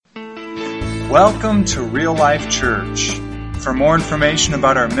Welcome to Real Life Church. For more information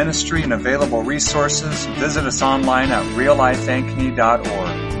about our ministry and available resources, visit us online at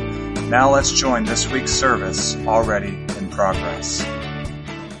reallifeankeny.org. Now let's join this week's service, already in progress.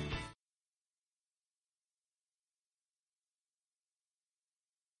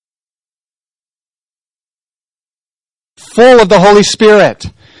 Full of the Holy Spirit.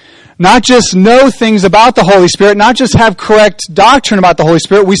 Not just know things about the Holy Spirit, not just have correct doctrine about the Holy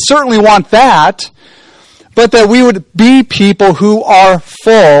Spirit. We certainly want that, but that we would be people who are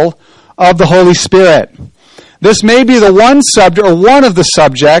full of the Holy Spirit. This may be the one subject, or one of the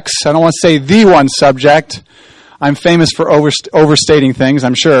subjects. I don't want to say the one subject. I'm famous for overstating things,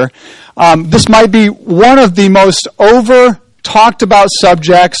 I'm sure. This might be one of the most over-talked about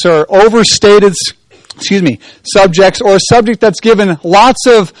subjects, or overstated subjects, or a subject that's given lots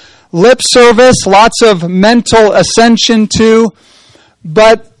of lip service, lots of mental ascension to,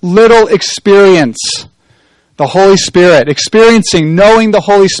 but little experience. The Holy Spirit, experiencing, knowing the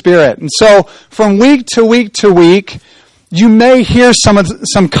Holy Spirit. And so, from week to week to week, you may hear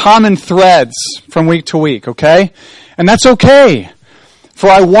some common threads from week to week, okay? And that's okay. For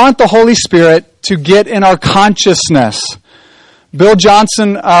I want the Holy Spirit to get in our consciousness. Bill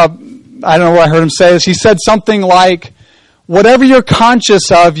Johnson, I don't know what I heard him say, is he said something like, whatever you're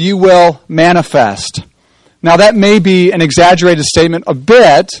conscious of, you will manifest. Now that may be an exaggerated statement a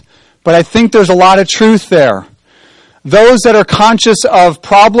bit, but I think there's a lot of truth there. Those that are conscious of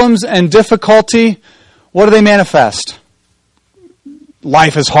problems and difficulty, what do they manifest?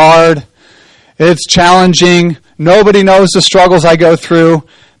 Life is hard. It's challenging. Nobody knows the struggles I go through.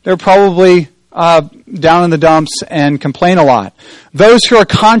 They're probably down in the dumps and complain a lot. Those who are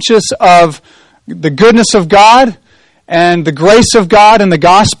conscious of the goodness of God and the grace of God and the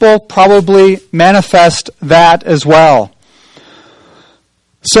gospel probably manifest that as well.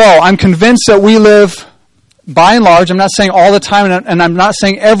 So I'm convinced that we live, by and large, I'm not saying all the time, and I'm not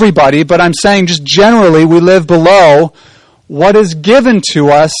saying everybody, but I'm saying just generally we live below what is given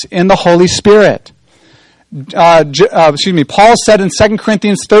to us in the Holy Spirit. Paul said in 2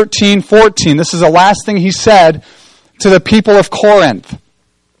 Corinthians 13:14, this is the last thing he said to the people of Corinth.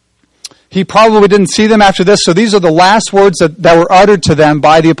 He probably didn't see them after this, so these are the last words that were uttered to them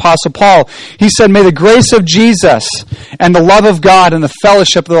by the Apostle Paul. He said, "May the grace of Jesus and the love of God and the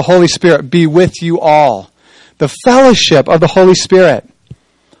fellowship of the Holy Spirit be with you all." The fellowship of the Holy Spirit.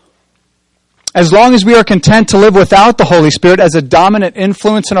 As long as we are content to live without the Holy Spirit as a dominant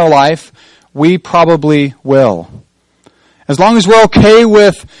influence in our life, we probably will. As long as we're okay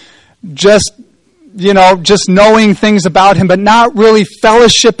with just knowing things about Him, but not really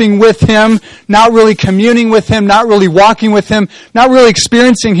fellowshipping with Him, not really communing with Him, not really walking with Him, not really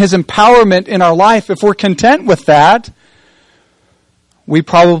experiencing His empowerment in our life, if we're content with that, we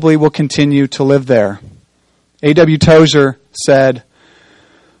probably will continue to live there. A.W. Tozer said,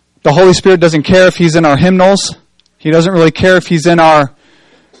 the Holy Spirit doesn't care if He's in our hymnals. He doesn't really care if He's in our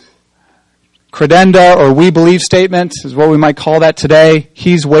credenda or we believe statement, is what we might call that today.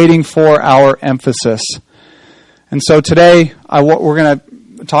 He's waiting for our emphasis. And so today, we're going to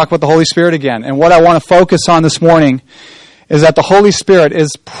talk about the Holy Spirit again. And what I want to focus on this morning is that the Holy Spirit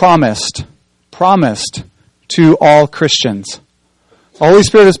is promised to all Christians. The Holy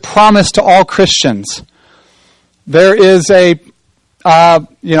Spirit is promised to all Christians. There is it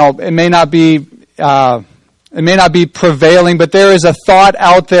may not be prevailing, but there is a thought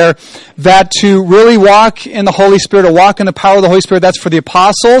out there that to really walk in the Holy Spirit, or walk in the power of the Holy Spirit, that's for the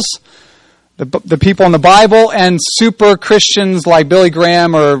apostles, the people in the Bible, and super Christians like Billy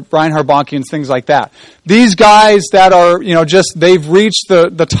Graham or Reinhard Bonnke and things like that. These guys that are, they've reached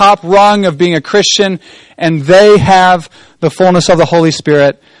the top rung of being a Christian, and they have the fullness of the Holy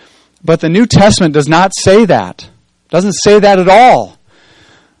Spirit. But the New Testament does not say that. It doesn't say that at all.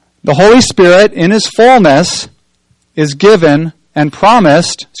 The Holy Spirit, in His fullness, is given and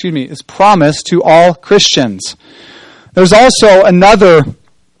promised to all Christians. There's also another,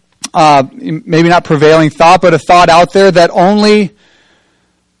 maybe not prevailing thought, but a thought out there that only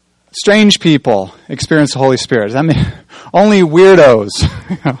strange people experience the Holy Spirit. I mean, only weirdos,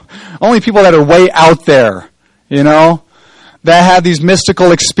 only people that are way out there, that have these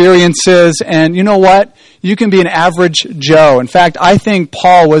mystical experiences. And you know what? You can be an average Joe. In fact, I think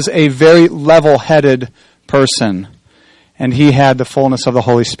Paul was a very level-headed person, and he had the fullness of the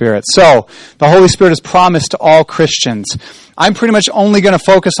Holy Spirit. So, the Holy Spirit is promised to all Christians. I'm pretty much only going to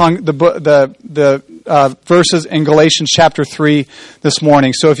focus on the verses in Galatians chapter 3 this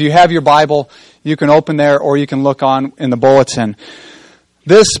morning. So if you have your Bible, you can open there, or you can look on in the bulletin.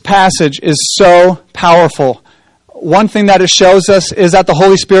 This passage is so powerful. one thing that it shows us is that the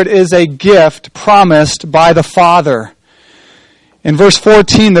Holy Spirit is a gift promised by the Father. In verse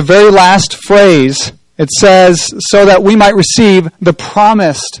 14, the very last phrase, it says, so that we might receive the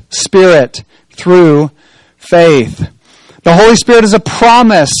promised Spirit through faith. The Holy Spirit is a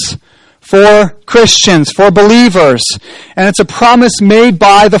promise for Christians, for believers, and it's a promise made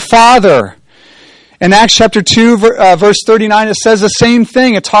by the Father. In Acts chapter 2, verse 39, it says the same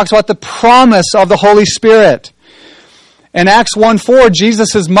thing. It talks about the promise of the Holy Spirit. In Acts 1:4,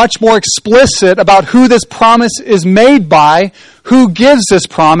 Jesus is much more explicit about who this promise is made by, who gives this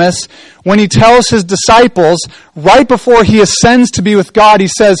promise, when he tells his disciples, right before he ascends to be with God, he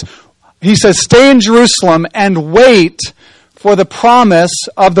says, stay in Jerusalem and wait for the promise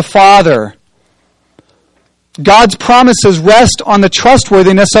of the Father. God's promises rest on the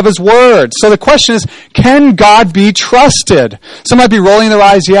trustworthiness of His Word. So the question is, can God be trusted? Some might be rolling their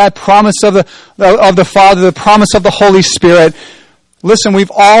eyes, promise of the Father, the promise of the Holy Spirit. Listen,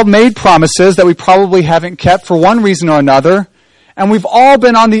 we've all made promises that we probably haven't kept for one reason or another. And we've all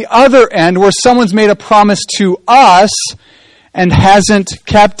been on the other end where someone's made a promise to us and hasn't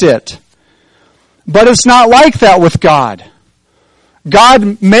kept it. But it's not like that with God.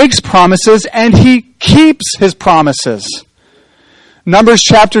 God makes promises and He keeps His promises. Numbers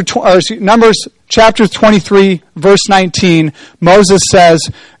chapter 23, verse 19, Moses says,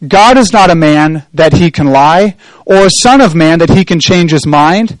 God is not a man that He can lie, or a son of man that He can change his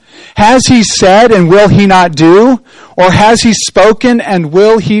mind. Has He said and will He not do? Or has He spoken and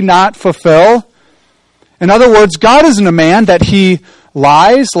will He not fulfill? In other words, God isn't a man that He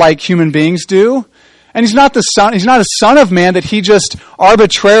lies like human beings do. And He's not a son of man that He just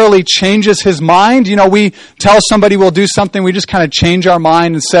arbitrarily changes His mind. You know, we tell somebody we'll do something, we just kind of change our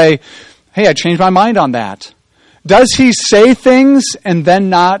mind and say, hey, I changed my mind on that. Does He say things and then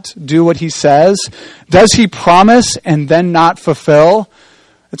not do what He says? Does He promise and then not fulfill?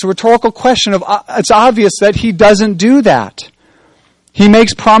 It's a rhetorical question. It's obvious that He doesn't do that. He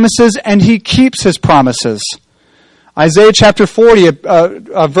makes promises and He keeps His promises. Isaiah chapter 40,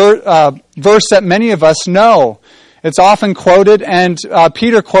 a verse that many of us know. It's often quoted, and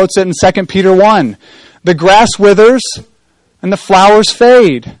Peter quotes it in 2 Peter 1. The grass withers and the flowers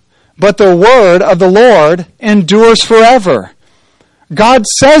fade, but the word of the Lord endures forever. God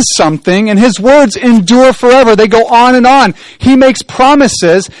says something, and His words endure forever. They go on and on. He makes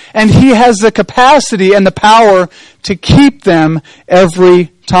promises, and He has the capacity and the power to keep them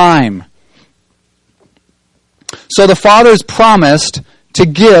every time. So the Father's promised to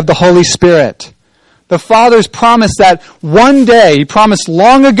give the Holy Spirit. The Father's promised that one day, He promised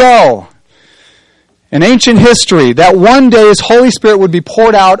long ago, in ancient history, that one day His Holy Spirit would be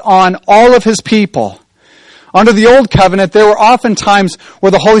poured out on all of His people. Under the Old Covenant, there were often times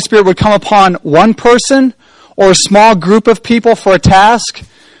where the Holy Spirit would come upon one person or a small group of people for a task.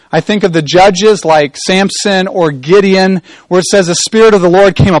 I think of the judges like Samson or Gideon, where it says the Spirit of the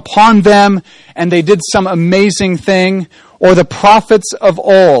Lord came upon them and they did some amazing thing, or the prophets of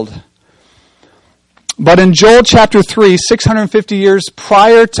old. But in Joel chapter 3, 650 years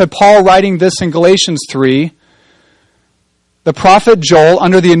prior to Paul writing this in Galatians 3, the prophet Joel,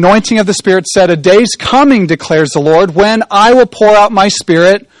 under the anointing of the Spirit, said, a day's coming, declares the Lord, when I will pour out my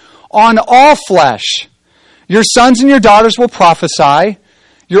Spirit on all flesh. Your sons and your daughters will prophesy.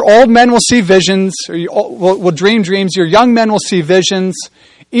 Your old men will see visions, or will dream dreams. Your young men will see visions.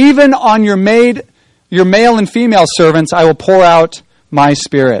 Even on your male and female servants, I will pour out my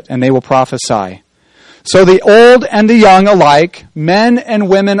Spirit, and they will prophesy. So the old and the young alike, men and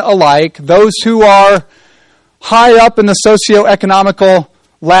women alike, those who are high up in the socioeconomical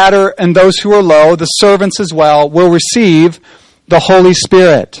ladder and those who are low, the servants as well, will receive the Holy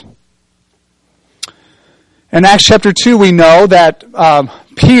Spirit. In Acts chapter 2, we know that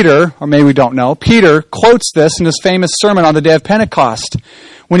Peter, or maybe we don't know, Peter quotes this in his famous sermon on the day of Pentecost.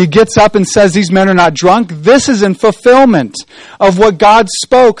 When he gets up and says, these men are not drunk, this is in fulfillment of what God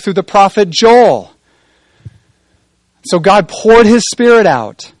spoke through the prophet Joel. So God poured His Spirit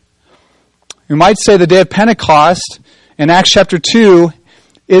out. You might say the day of Pentecost in Acts chapter 2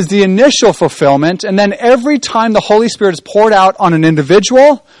 is the initial fulfillment, and then every time the Holy Spirit is poured out on an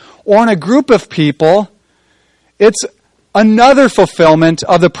individual or on a group of people, it's another fulfillment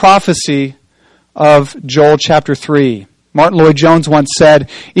of the prophecy of Joel chapter 3. Martin Lloyd-Jones once said,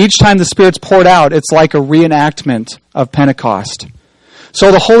 each time the Spirit's poured out, it's like a reenactment of Pentecost.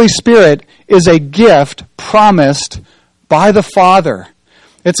 So the Holy Spirit is a gift promised by the Father.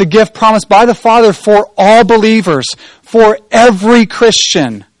 It's a gift promised by the Father for all believers, for every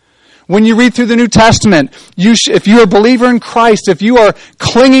Christian. When you read through the New Testament, if you're a believer in Christ, if you are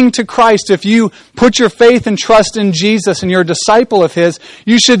clinging to Christ, if you put your faith and trust in Jesus and you're a disciple of His,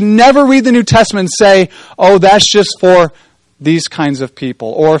 you should never read the New Testament and say, oh, that's just for these kinds of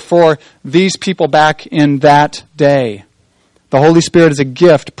people or for these people back in that day. The Holy Spirit is a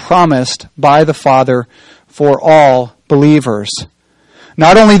gift promised by the Father for all believers.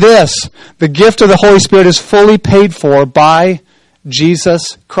 Not only this, the gift of the Holy Spirit is fully paid for by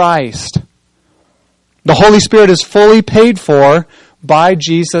Jesus Christ. The Holy Spirit is fully paid for by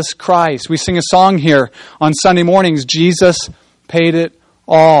Jesus Christ. We sing a song here on Sunday mornings, Jesus paid it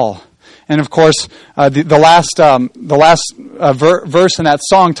all. And of course, the last verse in that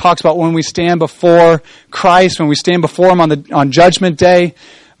song talks about when we stand before Christ, when we stand before Him on Judgment Day,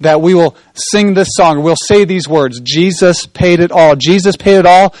 that we will sing this song. We'll say these words, Jesus paid it all. Jesus paid it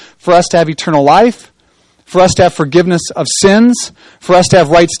all for us to have eternal life, for us to have forgiveness of sins, for us to have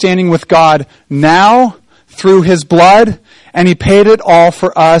right standing with God now through His blood, and He paid it all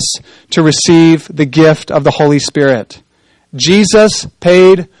for us to receive the gift of the Holy Spirit. Jesus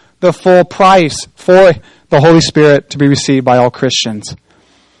paid the full price for the Holy Spirit to be received by all Christians.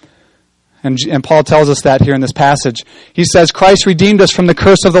 And Paul tells us that here in this passage. He says, Christ redeemed us from the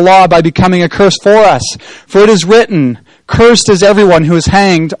curse of the law by becoming a curse for us. For it is written, cursed is everyone who is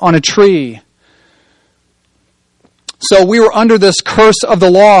hanged on a tree. So we were under this curse of the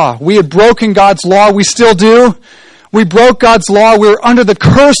law. We had broken God's law. We still do. We broke God's law. We were under the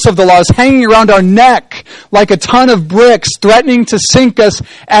curse of the law. It's hanging around our neck like a ton of bricks, threatening to sink us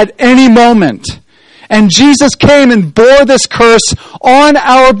at any moment. And Jesus came and bore this curse on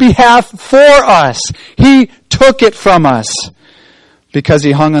our behalf for us. He took it from us because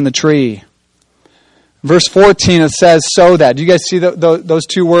He hung on the tree. Verse 14, it says, so that. Do you guys see those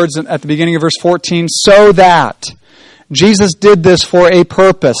two words at the beginning of verse 14? So that. Jesus did this for a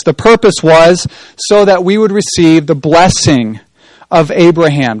purpose. The purpose was so that we would receive the blessing of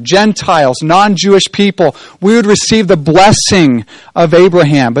Abraham. Gentiles, non-Jewish people, we would receive the blessing of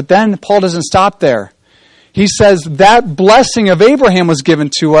Abraham. But then Paul doesn't stop there. He says that blessing of Abraham was given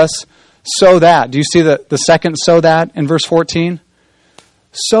to us so that. Do you see the second so that in verse 14?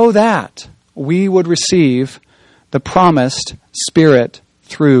 So that we would receive the promised Spirit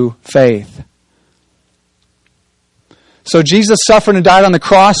through faith. So Jesus suffered and died on the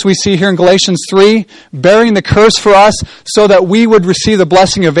cross, we see here in Galatians 3, bearing the curse for us so that we would receive the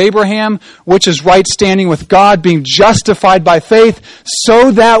blessing of Abraham, which is right standing with God, being justified by faith,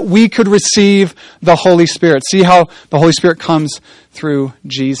 so that we could receive the Holy Spirit. See how the Holy Spirit comes through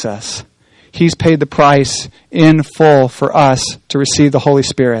Jesus. He's paid the price in full for us to receive the Holy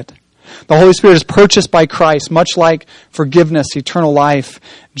Spirit. The Holy Spirit is purchased by Christ, much like forgiveness, eternal life,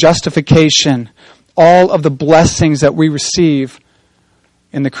 justification, all of the blessings that we receive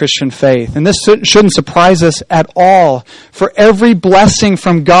in the Christian faith. And this shouldn't surprise us at all, for every blessing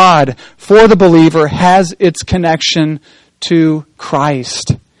from God for the believer has its connection to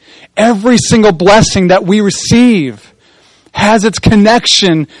Christ. Every single blessing that we receive has its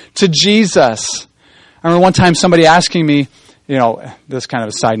connection to Jesus. I remember one time somebody asking me, this is kind of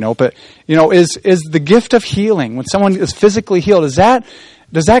a side note, but, is the gift of healing, when someone is physically healed,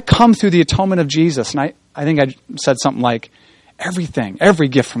 does that come through the atonement of Jesus? And I think I said something like, every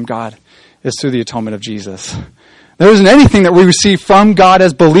gift from God is through the atonement of Jesus. There isn't anything that we receive from God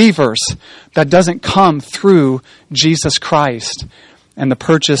as believers that doesn't come through Jesus Christ and the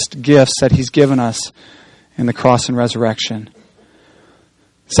purchased gifts that He's given us in the cross and resurrection.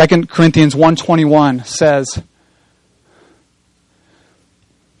 2 Corinthians 1:21 says,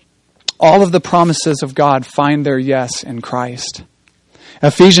 all of the promises of God find their yes in Christ.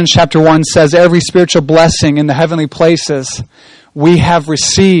 Ephesians chapter 1 says, every spiritual blessing in the heavenly places we have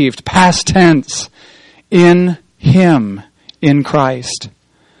received, past tense, in Him, in Christ.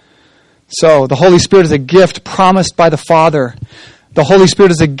 So, the Holy Spirit is a gift promised by the Father. The Holy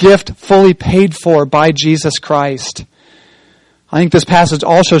Spirit is a gift fully paid for by Jesus Christ. I think this passage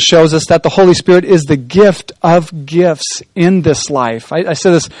also shows us that the Holy Spirit is the gift of gifts in this life. I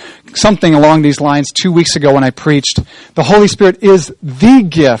said this something along these lines 2 weeks ago when I preached. The Holy Spirit is the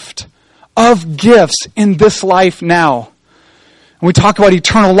gift of gifts in this life now. And we talk about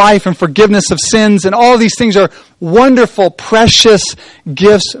eternal life and forgiveness of sins, and all of these things are wonderful, precious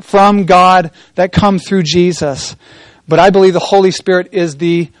gifts from God that come through Jesus. But I believe the Holy Spirit is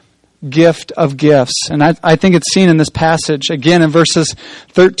the gift of gifts. And I think it's seen in this passage, again in verses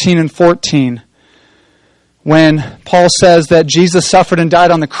 13 and 14, when Paul says that Jesus suffered and died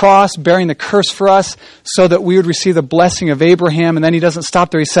on the cross, bearing the curse for us, so that we would receive the blessing of Abraham. And then he doesn't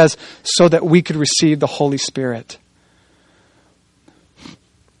stop there. He says, so that we could receive the Holy Spirit.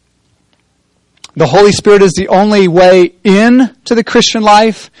 The Holy Spirit is the only way in to the Christian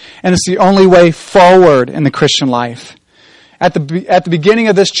life, and it's the only way forward in the Christian life. At the beginning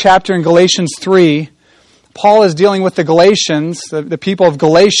of this chapter in Galatians 3, Paul is dealing with the Galatians, the people of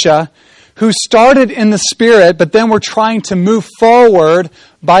Galatia, who started in the Spirit, but then were trying to move forward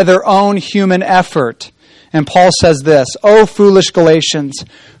by their own human effort. And Paul says this, "O foolish Galatians,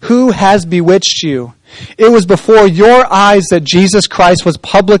 who has bewitched you? It was before your eyes that Jesus Christ was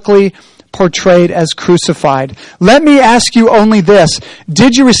publicly portrayed as crucified. Let me ask you only this,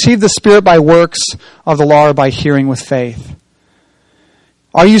 did you receive the Spirit by works of the law or by hearing with faith?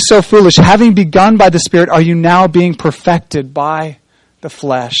 Are you so foolish? Having begun by the Spirit, are you now being perfected by the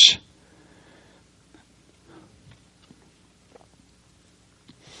flesh?"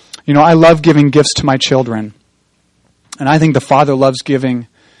 You know, I love giving gifts to my children. And I think the Father loves giving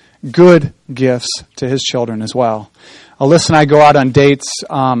good gifts to His children as well. Alyssa and I go out on dates.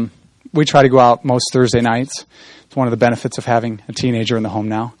 We try to go out most Thursday nights. It's one of the benefits of having a teenager in the home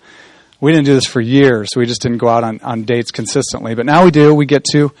now. We didn't do this for years. We just didn't go out on dates consistently. But now we do. We go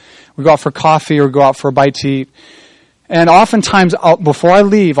out for coffee or go out for a bite to eat. And oftentimes, before I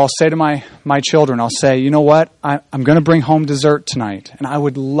leave, I'll say to my children, I'll say, you know what? I'm going to bring home dessert tonight. And I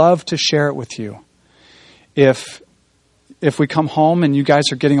would love to share it with you. If we come home and you guys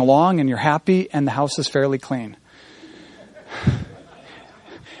are getting along and you're happy and the house is fairly clean.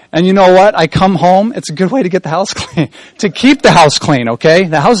 And you know what? I come home, it's a good way to get the house clean. To keep the house clean, okay?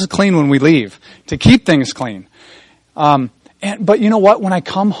 The house is clean when we leave. To keep things clean. But you know what? When I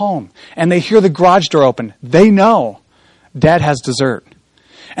come home and they hear the garage door open, they know Dad has dessert.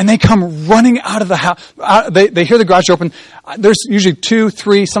 And they come running out of the house. They hear the garage door open. There's usually 2,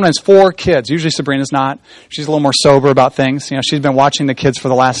 3, sometimes 4 kids. Usually Sabrina's not. She's a little more sober about things. You know, she's been watching the kids for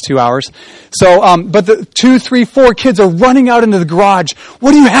the last 2 hours. So, but the 2, 3, 4 kids are running out into the garage.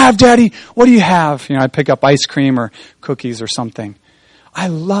 "What do you have, Daddy? What do you have?" You know, I pick up ice cream or cookies or something. I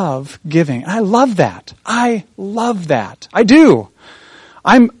love giving. I love that. I love that. I do.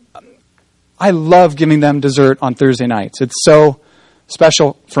 I love giving them dessert on Thursday nights. It's so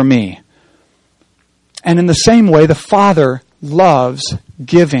special for me. And in the same way, the Father loves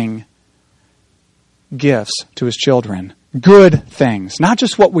giving gifts to His children. Good things. Not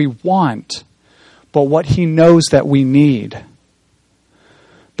just what we want, but what He knows that we need.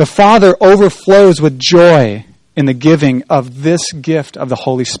 The Father overflows with joy in the giving of this gift of the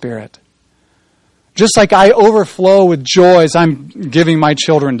Holy Spirit. Just like I overflow with joy as I'm giving my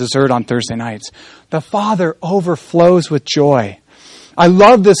children dessert on Thursday nights, the Father overflows with joy. I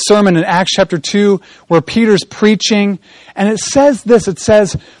love this sermon in Acts chapter 2 where Peter's preaching, and it says this, it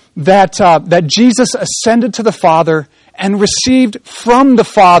says that Jesus ascended to the Father and received from the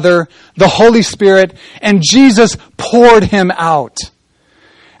Father the Holy Spirit, and Jesus poured Him out.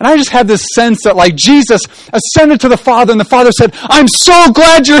 And I just had this sense that like Jesus ascended to the Father, and the Father said, "I'm so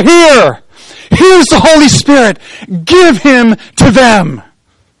glad you're here. Here's the Holy Spirit. Give Him to them."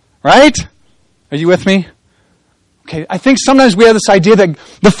 Right? Are you with me? Okay, I think sometimes we have this idea that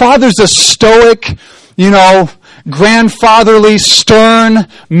the Father's a stoic, grandfatherly, stern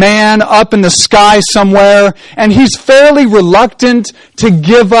man up in the sky somewhere, and He's fairly reluctant to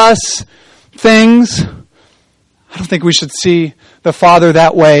give us things. I don't think we should see the Father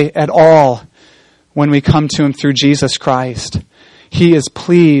that way at all when we come to Him through Jesus Christ. He is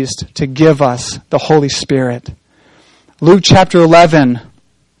pleased to give us the Holy Spirit. Luke chapter 11,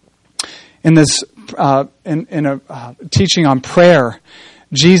 in this in a teaching on prayer,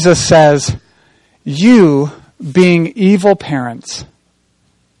 Jesus says, "You being evil parents,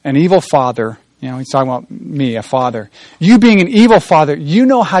 an evil father," he's talking about me, a father. "You being an evil father, you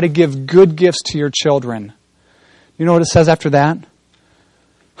know how to give good gifts to your children." You know what it says after that?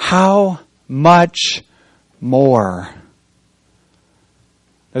 "How much more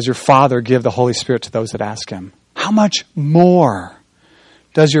does your Father give the Holy Spirit to those that ask Him?" How much more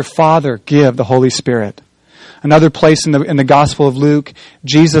does your Father give the Holy Spirit? Another place in the Gospel of Luke,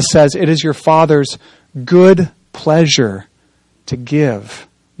 Jesus says, "It is your Father's good pleasure to give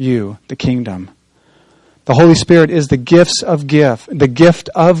you the kingdom." The Holy Spirit is the gift of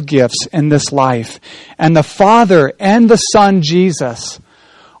gifts in this life. And the Father and the Son, Jesus,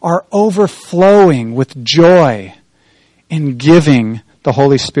 are overflowing with joy in giving the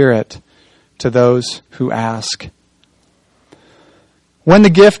Holy Spirit to those who ask. When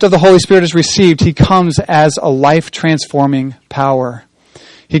the gift of the Holy Spirit is received, He comes as a life-transforming power.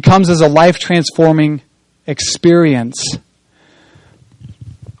 He comes as a life-transforming experience.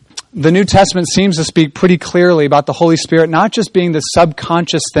 The New Testament seems to speak pretty clearly about the Holy Spirit not just being the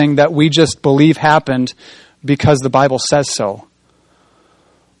subconscious thing that we just believe happened because the Bible says so.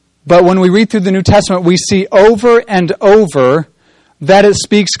 But when we read through the New Testament, we see over and over that it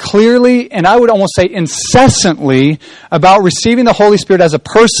speaks clearly, and I would almost say incessantly, about receiving the Holy Spirit as a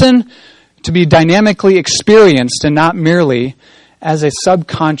person to be dynamically experienced and not merely as a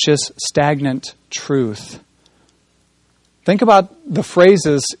subconscious, stagnant truth. Think about the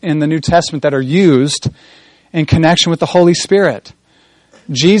phrases in the New Testament that are used in connection with the Holy Spirit.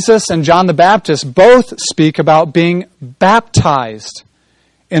 Jesus and John the Baptist both speak about being baptized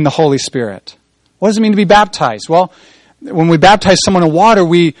in the Holy Spirit. What does it mean to be baptized? Well, when we baptize someone in water,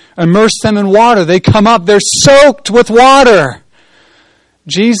 we immerse them in water. They come up, they're soaked with water.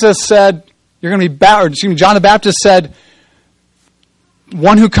 Jesus said, "You're going to be John the Baptist said,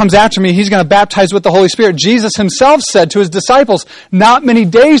 "One who comes after me, he's going to baptize with the Holy Spirit." Jesus himself said to his disciples, "Not many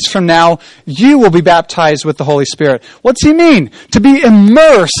days from now, you will be baptized with the Holy Spirit." What's he mean? To be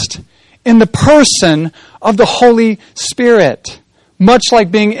immersed in the person of the Holy Spirit. Much like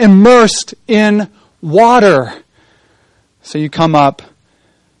being immersed in water. So you come up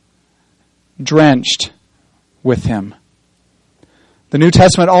drenched with him. The New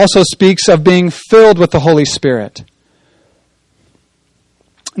Testament also speaks of being filled with the Holy Spirit.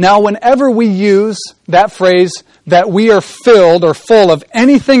 Now, whenever we use that phrase that we are filled or full of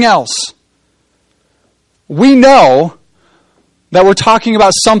anything else, we know that we're talking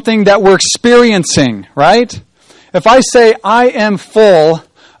about something that we're experiencing, right? If I say, I am full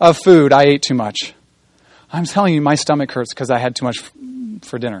of food, I ate too much. I'm telling you, my stomach hurts because I had too much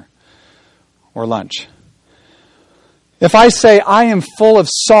for dinner or lunch. If I say, I am full of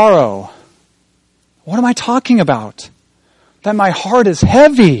sorrow, what am I talking about? That my heart is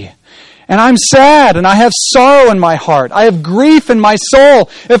heavy, and I'm sad, and I have sorrow in my heart. I have grief in my soul.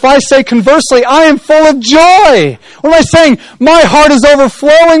 If I say, conversely, I am full of joy, what am I saying? My heart is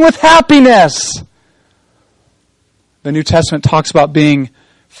overflowing with happiness. The New Testament talks about being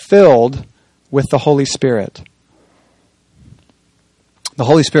filled with the Holy Spirit. The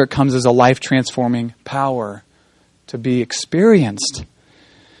Holy Spirit comes as a life-transforming power to be experienced.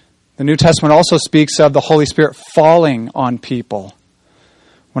 The New Testament also speaks of the Holy Spirit falling on people.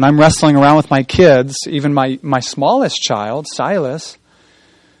 When I'm wrestling around with my kids, even my smallest child, Silas,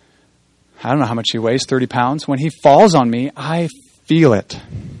 I don't know how much he weighs, 30 pounds. When he falls on me, I feel it.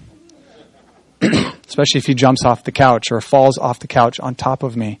 Especially if he jumps off the couch or falls off the couch on top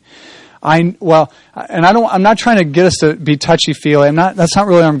of me. I'm not trying to get us to be touchy-feely. That's not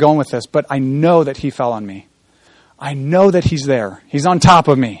really where I'm going with this, but I know that he fell on me. I know that he's there. He's on top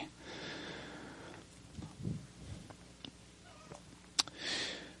of me.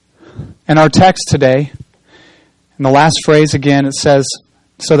 In our text today, in the last phrase again, it says,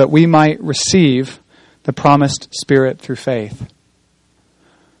 so that we might receive the promised Spirit through faith.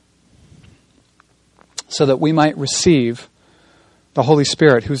 So that we might receive the Holy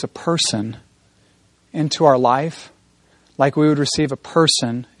Spirit, who's a person, into our life, like we would receive a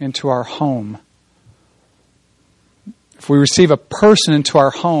person into our home. If we receive a person into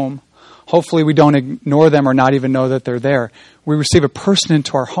our home, hopefully we don't ignore them or not even know that they're there. We receive a person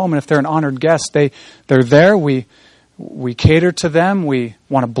into our home, and if they're an honored guest, they're there. We cater to them. We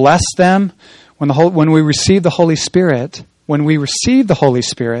want to bless them. When we receive the Holy Spirit,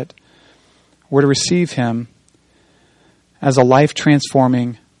 we're to receive Him as a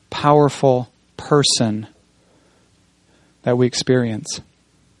life-transforming, powerful person that we experience.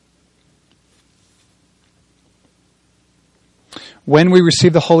 When we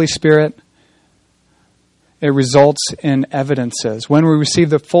receive the Holy Spirit, it results in evidences. When we receive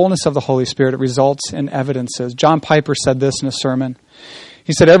the fullness of the Holy Spirit, it results in evidences. John Piper said this in a sermon.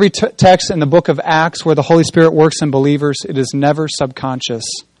 He said, every text in the book of Acts where the Holy Spirit works in believers, it is never subconscious.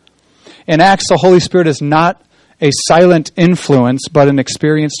 In Acts, the Holy Spirit is not a silent influence, but an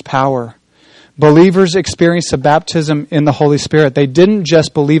experienced power. Believers experienced a baptism in the Holy Spirit. They didn't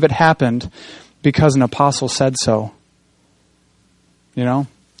just believe it happened because an apostle said so. You know?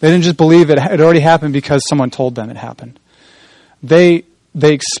 They didn't just believe it already happened because someone told them it happened. They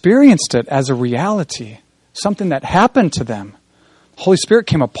experienced it as a reality, something that happened to them. The Holy Spirit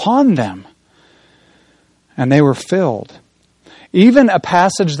came upon them, and they were filled. Even a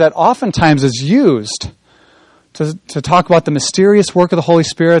passage that oftentimes is used to talk about the mysterious work of the Holy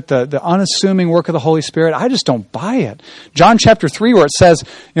Spirit, the unassuming work of the Holy Spirit, I just don't buy it. John chapter 3, where it says,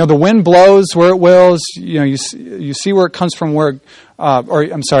 the wind blows where it wills, you see where it comes from, you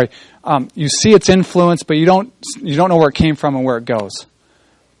see its influence, but you don't know where it came from and where it goes.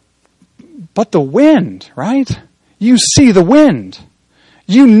 But the wind, right? You see the wind.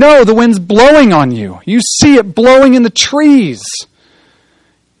 You know the wind's blowing on you. You see it blowing in the trees.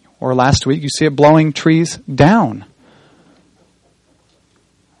 Or last week, you see it blowing trees down.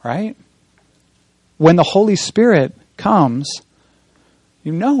 right? When the Holy Spirit comes,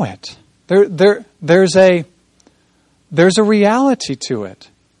 you know it. There's a reality to it.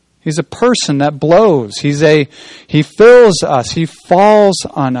 He's a person that blows. He fills us. He falls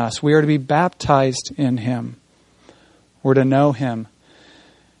on us. We are to be baptized in Him. We're to know Him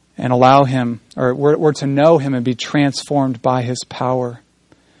and allow Him, or we're to know Him and be transformed by His power.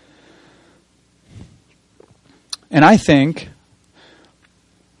 And I think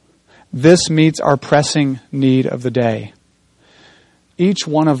this meets our pressing need of the day. Each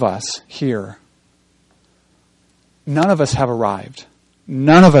one of us here, none of us have arrived.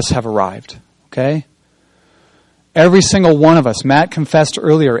 None of us have arrived, okay? Every single one of us, Matt confessed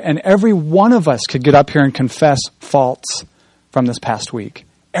earlier, and every one of us could get up here and confess faults from this past week.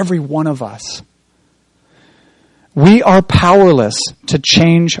 Every one of us. We are powerless to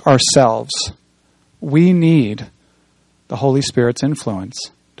change ourselves. We need the Holy Spirit's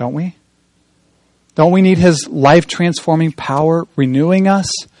influence, don't we? Don't we need His life-transforming power renewing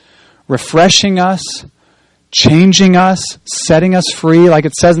us, refreshing us, changing us, setting us free, like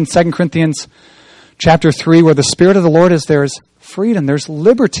it says in 2 Corinthians chapter 3, where the Spirit of the Lord is, there is freedom, there's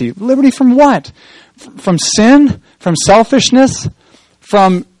liberty. Liberty from what? From sin? From selfishness?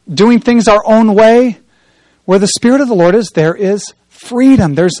 From doing things our own way? Where the Spirit of the Lord is, there is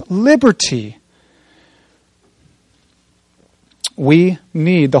freedom, there's liberty. We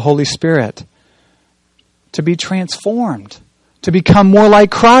need the Holy Spirit to be transformed, to become more like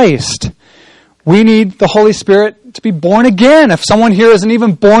Christ. We need the Holy Spirit to be born again. If someone here isn't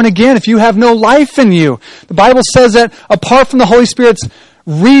even born again, if you have no life in you, the Bible says that apart from the Holy Spirit's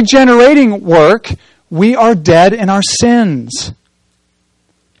regenerating work, we are dead in our sins.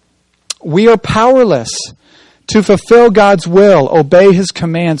 We are powerless to fulfill God's will, obey His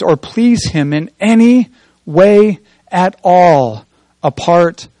commands, or please Him in any way at all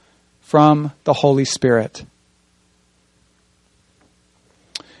apart from the Holy Spirit.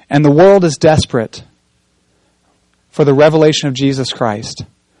 And the world is desperate for the revelation of Jesus Christ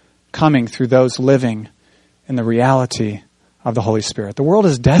coming through those living in the reality of the Holy Spirit. The world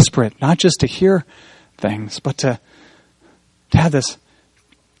is desperate, not just to hear things, but to have this,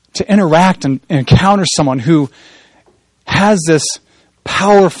 to interact and encounter someone who has this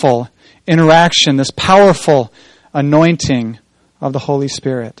powerful interaction, this powerful anointing of the Holy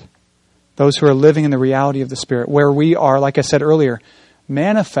Spirit. Those who are living in the reality of the Spirit, where we are, like I said earlier,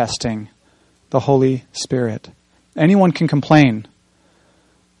 manifesting the Holy Spirit. Anyone can complain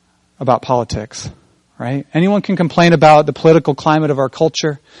about politics, right? Anyone can complain about the political climate of our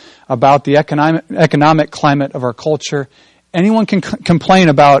culture, about the economic climate of our culture. Anyone can complain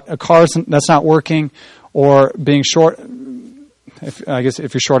about a car that's not working or being short. I guess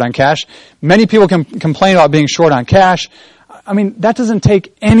if you're short on cash. Many people can complain about being short on cash. I mean, that doesn't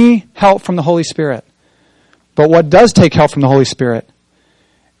take any help from the Holy Spirit. But what does take help from the Holy Spirit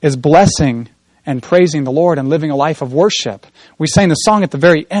is blessing and praising the Lord and living a life of worship. We sang the song at the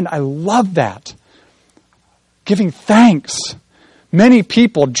very end. I love that. Giving thanks. Many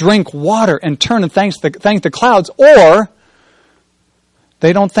people drink water and turn and thank the clouds, or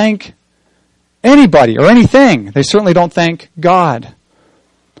they don't thank anybody or anything. They certainly don't thank God.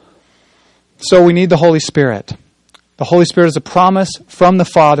 So we need the Holy Spirit. The Holy Spirit is a promise from the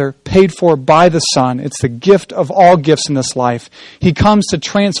Father, paid for by the Son. It's the gift of all gifts in this life. He comes to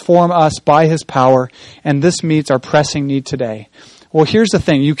transform us by His power, and this meets our pressing need today. Well, here's the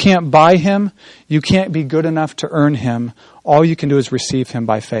thing. You can't buy Him. You can't be good enough to earn Him. All you can do is receive Him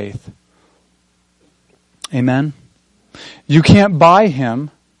by faith. Amen? You can't buy Him.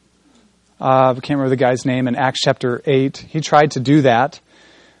 I can't remember the guy's name in Acts chapter 8. He tried to do that.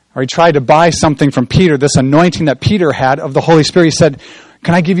 Or he tried to buy something from Peter, this anointing that Peter had of the Holy Spirit. He said,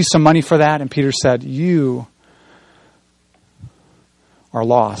 "Can I give you some money for that?" And Peter said, "You are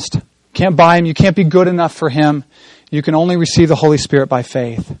lost. Can't buy Him. You can't be good enough for Him. You can only receive the Holy Spirit by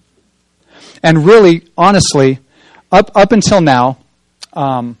faith." And really, honestly, up until now,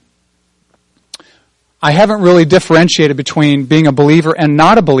 I haven't really differentiated between being a believer and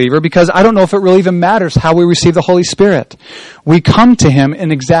not a believer, because I don't know if it really even matters how we receive the Holy Spirit. We come to Him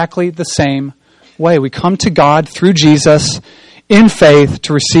in exactly the same way. We come to God through Jesus in faith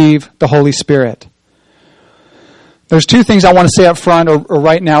to receive the Holy Spirit. There's two things I want to say up front or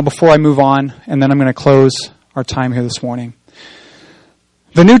right now before I move on, and then I'm going to close our time here this morning.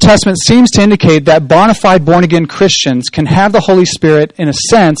 The New Testament seems to indicate that bona fide born-again Christians can have the Holy Spirit in a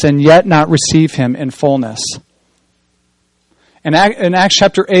sense and yet not receive Him in fullness. In Acts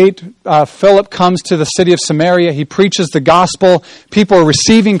chapter 8, Philip comes to the city of Samaria. He preaches the gospel. People are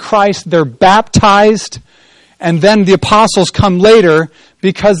receiving Christ. They're baptized. And then the apostles come later,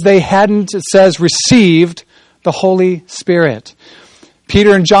 because they hadn't, it says, received the Holy Spirit.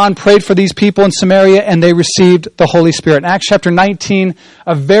 Peter and John prayed for these people in Samaria, and they received the Holy Spirit. In Acts chapter 19,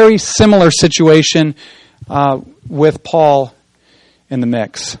 a very similar situation with Paul in the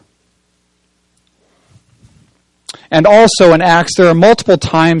mix. And also in Acts, there are multiple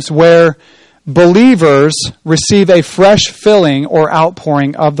times where believers receive a fresh filling or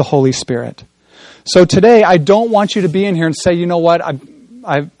outpouring of the Holy Spirit. So today, I don't want you to be in here and say, you know what,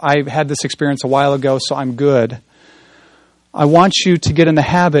 I've had this experience a while ago, so I'm good. I want you to get in the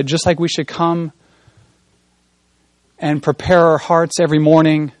habit, just like we should come and prepare our hearts every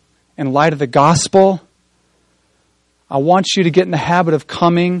morning in light of the gospel. I want you to get in the habit of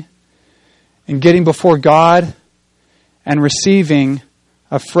coming and getting before God and receiving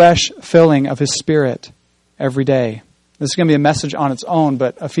a fresh filling of His Spirit every day. This is going to be a message on its own,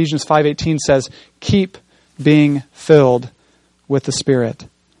 but Ephesians 5:18 says, keep being filled with the Spirit.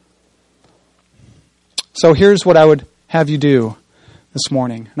 So here's what I would have you do this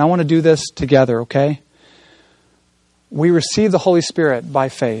morning. And I want to do this together, okay? We receive the Holy Spirit by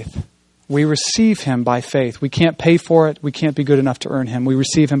faith. We receive Him by faith. We can't pay for it. We can't be good enough to earn Him. We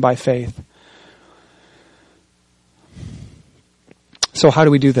receive Him by faith. So how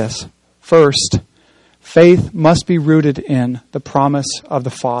do we do this? First, faith must be rooted in the promise of the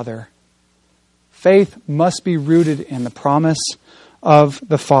Father. Faith must be rooted in the promise of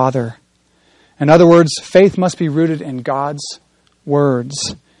the Father. In other words, faith must be rooted in God's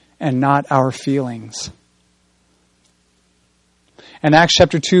words and not our feelings. In Acts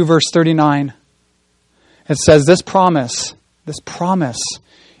chapter 2, verse 39, it says, this promise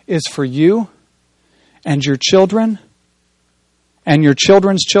is for you and your children and your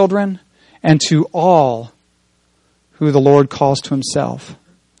children's children and to all who the Lord calls to Himself.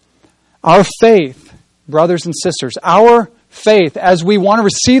 Our faith, brothers and sisters, our faith, as we want to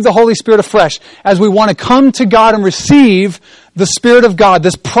receive the Holy Spirit afresh, as we want to come to God and receive the Spirit of God,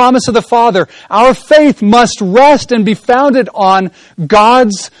 this promise of the Father, our faith must rest and be founded on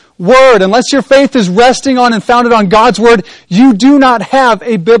God's Word. Unless your faith is resting on and founded on God's Word, you do not have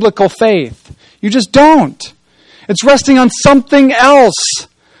a biblical faith. You just don't. It's resting on something else.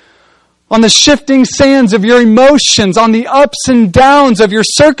 On the shifting sands of your emotions, on the ups and downs of your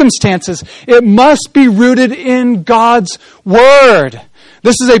circumstances. It must be rooted in God's Word.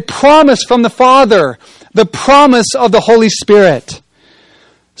 This is a promise from the Father, the promise of the Holy Spirit.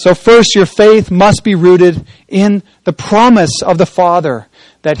 So first, your faith must be rooted in the promise of the Father,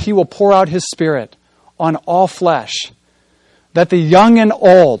 that He will pour out His Spirit on all flesh, that the young and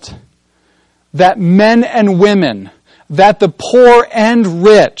old, that men and women, that the poor and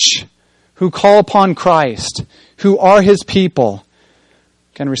rich, who call upon Christ, who are His people,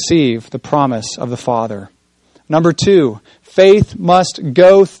 can receive the promise of the Father. Number 2, faith must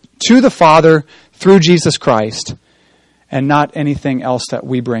go to the Father through Jesus Christ and not anything else that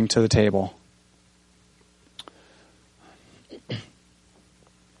we bring to the table.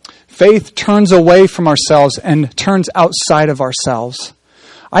 Faith turns away from ourselves and turns outside of ourselves.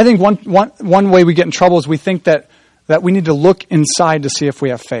 I think one way we get in trouble is we think that we need to look inside to see if we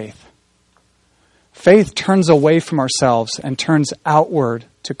have faith. Faith turns away from ourselves and turns outward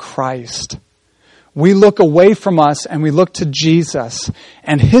to Christ. We look away from us and we look to Jesus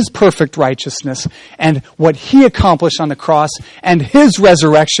and His perfect righteousness and what He accomplished on the cross and His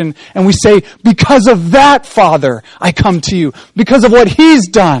resurrection. And we say, because of that, Father, I come to you. Because of what He's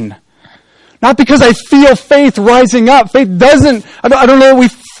done. Not because I feel faith rising up. Faith doesn't, I don't know that we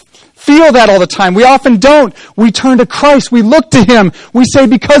feel that all the time. We often don't. We turn to Christ. We look to Him. We say,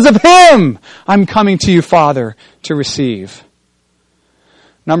 because of Him, I'm coming to you, Father, to receive.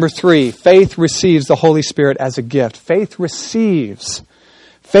 Number 3, faith receives the Holy Spirit as a gift. Faith receives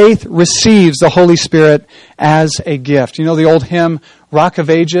the Holy Spirit as a gift. You know the old hymn, Rock of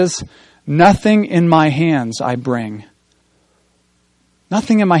Ages? Nothing in my hands I bring.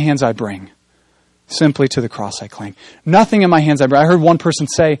 Nothing in my hands I bring. Simply to the cross I cling. Nothing in my hands I bring. I heard one person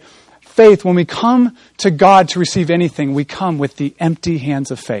say, faith, when we come to God to receive anything, we come with the empty hands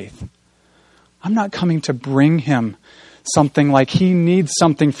of faith. I'm not coming to bring Him something like He needs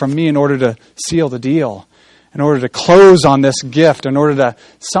something from me in order to seal the deal, in order to close on this gift, in order to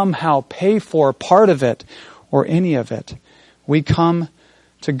somehow pay for part of it or any of it. We come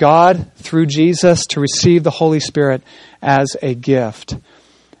to God through Jesus to receive the Holy Spirit as a gift.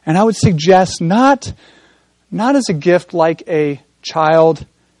 And I would suggest not as a gift like a child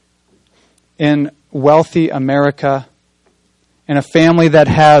in wealthy America, in a family that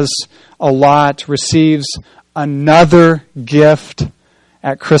has a lot, receives another gift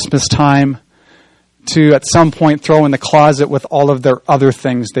at Christmas time. to at some point throw in the closet with all of their other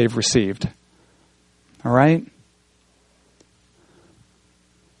things they've received. All right?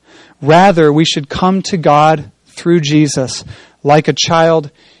 Rather, we should come to God through Jesus like a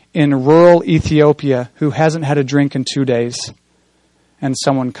child in rural Ethiopia who hasn't had a drink in 2 days, and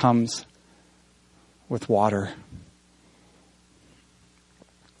someone comes with water.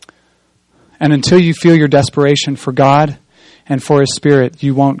 And until you feel your desperation for God and for His Spirit,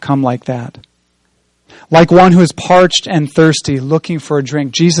 you won't come like that. Like one who is parched and thirsty, looking for a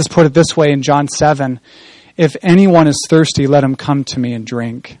drink. Jesus put it this way in John 7, "If anyone is thirsty, let him come to me and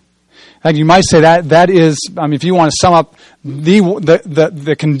drink." And you might say that is, if you want to sum up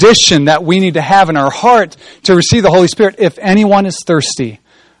the condition that we need to have in our heart to receive the Holy Spirit, if anyone is thirsty,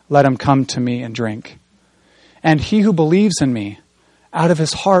 let him come to me and drink. And he who believes in me, out of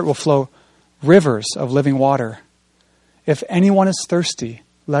his heart will flow rivers of living water. If anyone is thirsty,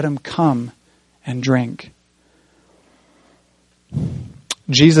 let him come and drink.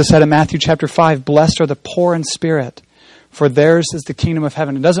 Jesus said in Matthew chapter 5, "Blessed are the poor in spirit, for theirs is the kingdom of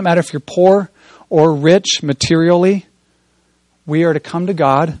heaven." It doesn't matter if you're poor or rich materially. We are to come to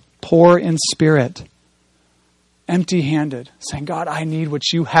God poor in spirit, empty-handed, saying, "God, I need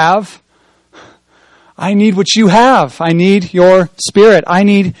what you have. I need what you have. I need your Spirit. I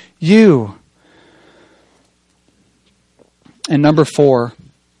need you." And number 4,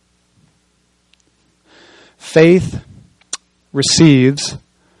 faith receives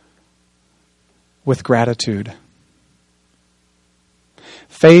with gratitude.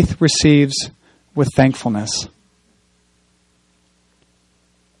 Faith receives with thankfulness.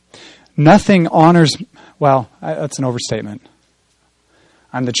 Nothing honors, well, that's an overstatement.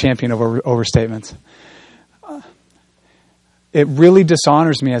 I'm the champion of overstatements. It really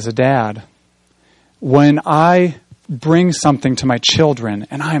dishonors me as a dad when I bring something to my children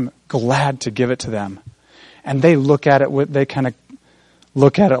and I'm glad to give it to them. And they look at it, they kind of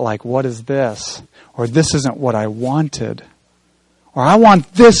look at it like, "What is this?" Or "This isn't what I wanted." Or "I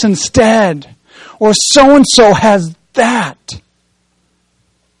want this instead." Or "So-and-so has that."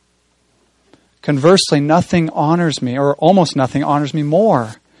 Conversely, nothing honors me, or almost nothing honors me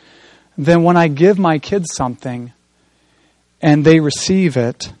more than when I give my kids something and they receive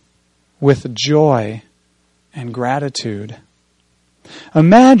it with joy and gratitude.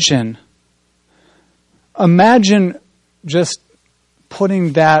 Imagine just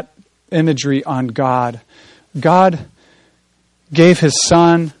putting that imagery on God. God gave His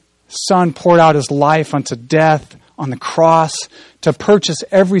Son. Son poured out His life unto death on the cross to purchase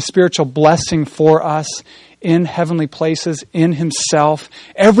every spiritual blessing for us in heavenly places, in Himself.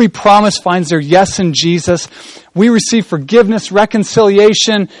 Every promise finds their yes in Jesus. We receive forgiveness,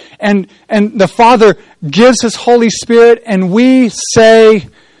 reconciliation, and the Father gives His Holy Spirit, and we say,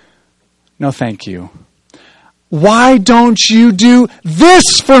 "No, thank you. Why don't you do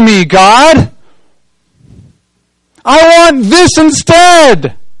this for me, God? I want this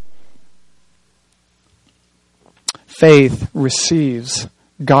instead." Faith receives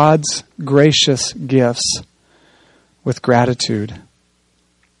God's gracious gifts with gratitude.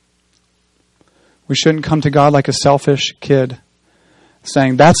 We shouldn't come to God like a selfish kid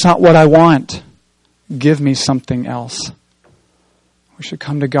saying, "That's not what I want. Give me something else." We should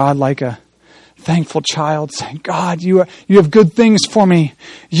come to God like a thankful child saying, "God, you have good things for me.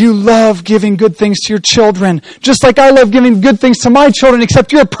 You love giving good things to your children, just like I love giving good things to my children,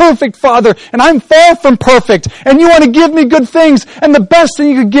 except you're a perfect Father, and I'm far from perfect, and you want to give me good things, and the best thing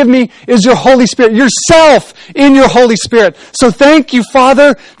you could give me is your Holy Spirit, yourself in your Holy Spirit. So thank you,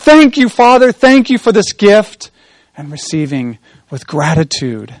 Father. Thank you, Father. Thank you for this gift." And receiving with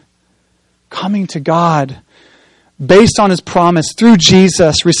gratitude, coming to God based on His promise through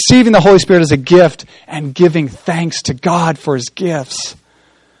Jesus, receiving the Holy Spirit as a gift and giving thanks to God for His gifts.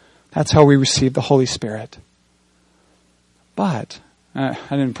 That's how we receive the Holy Spirit. But, I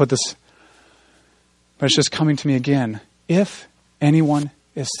didn't put this, but it's just coming to me again. If anyone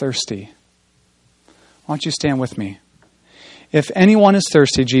is thirsty, why don't you stand with me? If anyone is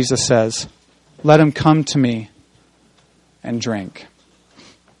thirsty, Jesus says, let him come to me and drink.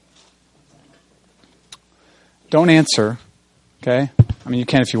 Don't answer, okay? I mean, you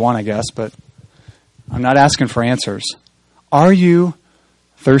can if you want, I guess, but I'm not asking for answers. Are you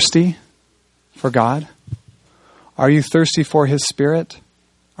thirsty for God? Are you thirsty for His Spirit?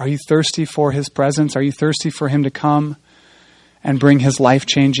 Are you thirsty for His presence? Are you thirsty for Him to come and bring His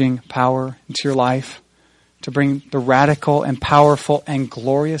life-changing power into your life? To bring the radical and powerful and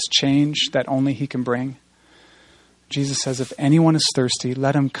glorious change that only He can bring? Jesus says, if anyone is thirsty,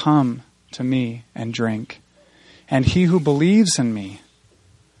 let him come to me and drink. And he who believes in me,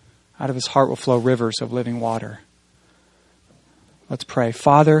 out of his heart will flow rivers of living water. Let's pray.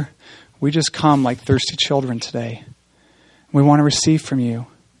 Father, we just come like thirsty children today. We want to receive from you.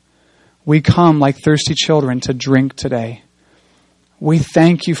 We come like thirsty children to drink today. We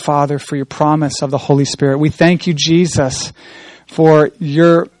thank you, Father, for your promise of the Holy Spirit. We thank you, Jesus, for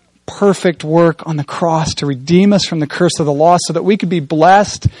your perfect work on the cross to redeem us from the curse of the law so that we could be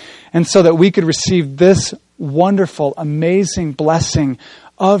blessed and so that we could receive this wonderful, amazing blessing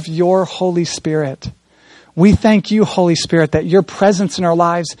of your Holy Spirit. We thank you, Holy Spirit, that your presence in our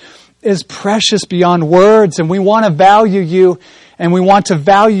lives is precious beyond words, and we want to value you, and we want to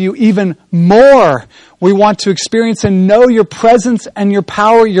value you even more. We want to experience and know your presence and your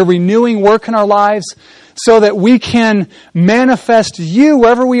power, your renewing work in our lives, so that we can manifest you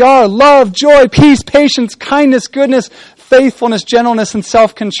wherever we are. Love, joy, peace, patience, kindness, goodness, faithfulness, gentleness, and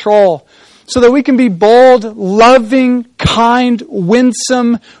self-control. So that we can be bold, loving, kind,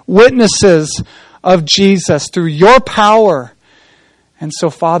 winsome witnesses of Jesus through your power. And so,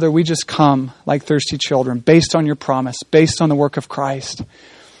 Father, we just come like thirsty children, based on your promise, based on the work of Christ,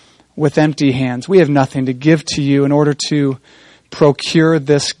 with empty hands. We have nothing to give to you in order to procure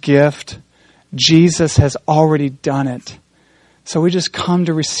this gift. Jesus has already done it. So we just come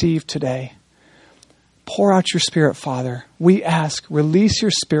to receive today. Pour out your Spirit, Father. We ask, release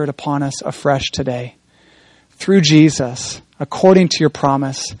your Spirit upon us afresh today. Through Jesus, according to your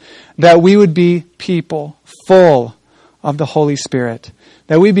promise, that we would be people full of the Holy Spirit.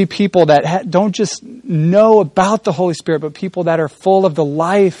 That we be people that don't just know about the Holy Spirit, but people that are full of the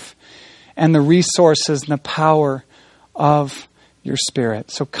life and the resources and the power of your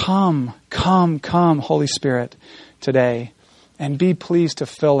Spirit. So come, Holy Spirit, today, and be pleased to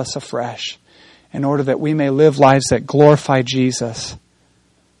fill us afresh in order that we may live lives that glorify Jesus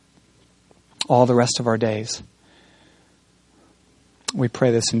all the rest of our days. We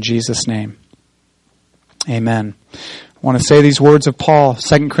pray this in Jesus' name. Amen. I want to say these words of Paul,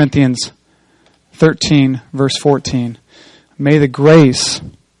 2 Corinthians 13, verse 14. May the grace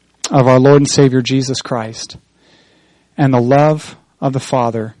of our Lord and Savior Jesus Christ and the love of the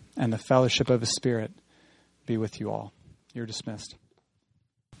Father and the fellowship of His Spirit be with you all. You're dismissed.